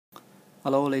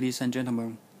Hello ladies and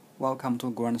gentlemen, welcome to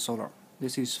Grand Solar.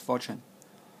 This is Fortune.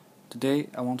 Today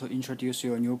I want to introduce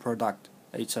you a new product.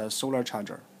 It's a solar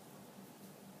charger.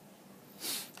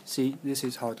 See, this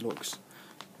is how it looks.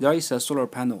 There is a solar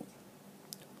panel.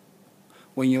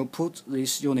 When you put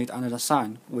this unit under the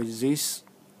sun with this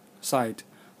side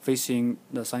facing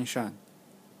the sunshine,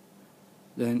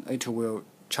 then it will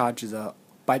charge the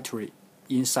battery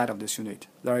inside of this unit.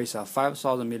 There is a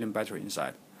 5,000 milliamp battery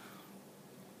inside.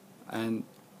 And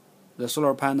the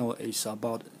solar panel is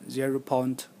about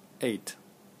 0.8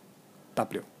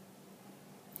 W.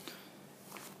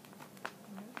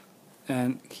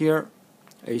 And here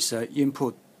is an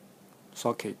input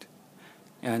socket,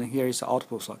 and here is the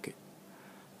output socket.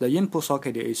 The input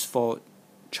socket is for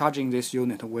charging this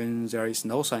unit when there is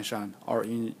no sunshine or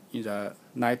in the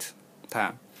night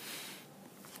time.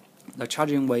 The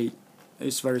charging way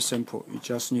is very simple. You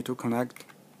just need to connect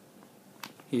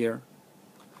here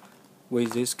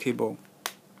with this cable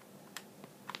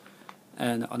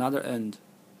and another end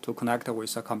to connect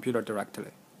with a computer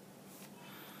directly.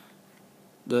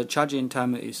 The charging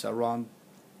time is around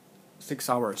 6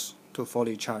 hours to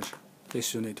fully charge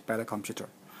this unit by the computer.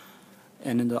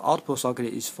 And the output socket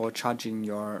is for charging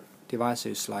your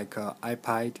devices like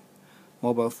iPad,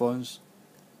 mobile phones,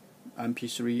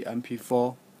 MP3,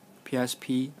 MP4,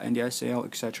 PSP, NDSL,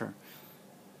 etc.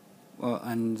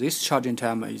 And this charging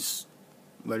time is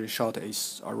very short,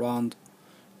 is around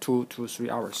 2 to 3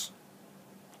 hours.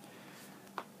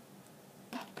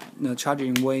 The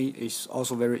charging way is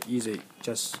also very easy,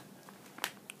 just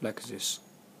like this.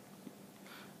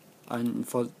 And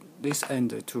for this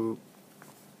end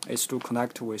is to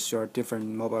connect with your different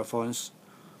mobile phones.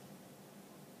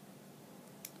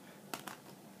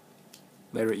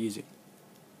 Very easy,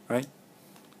 right?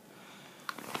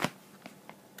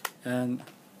 And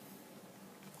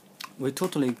we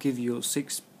totally give you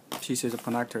 6 pieces of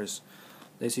connectors.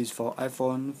 This is for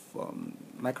iPhone, for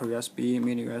micro USB,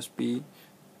 mini USB,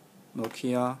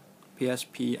 Nokia,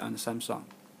 PSP, and Samsung.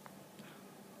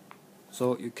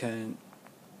 So you can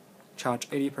charge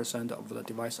 80% of the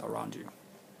device around you.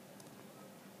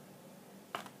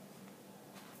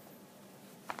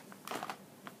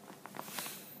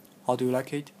 How do you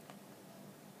like it?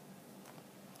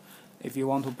 If you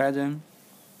want to buy them,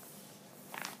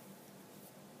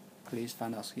 please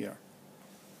find us here.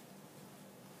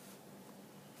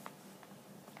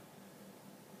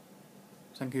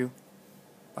 Thank you.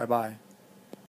 Bye bye.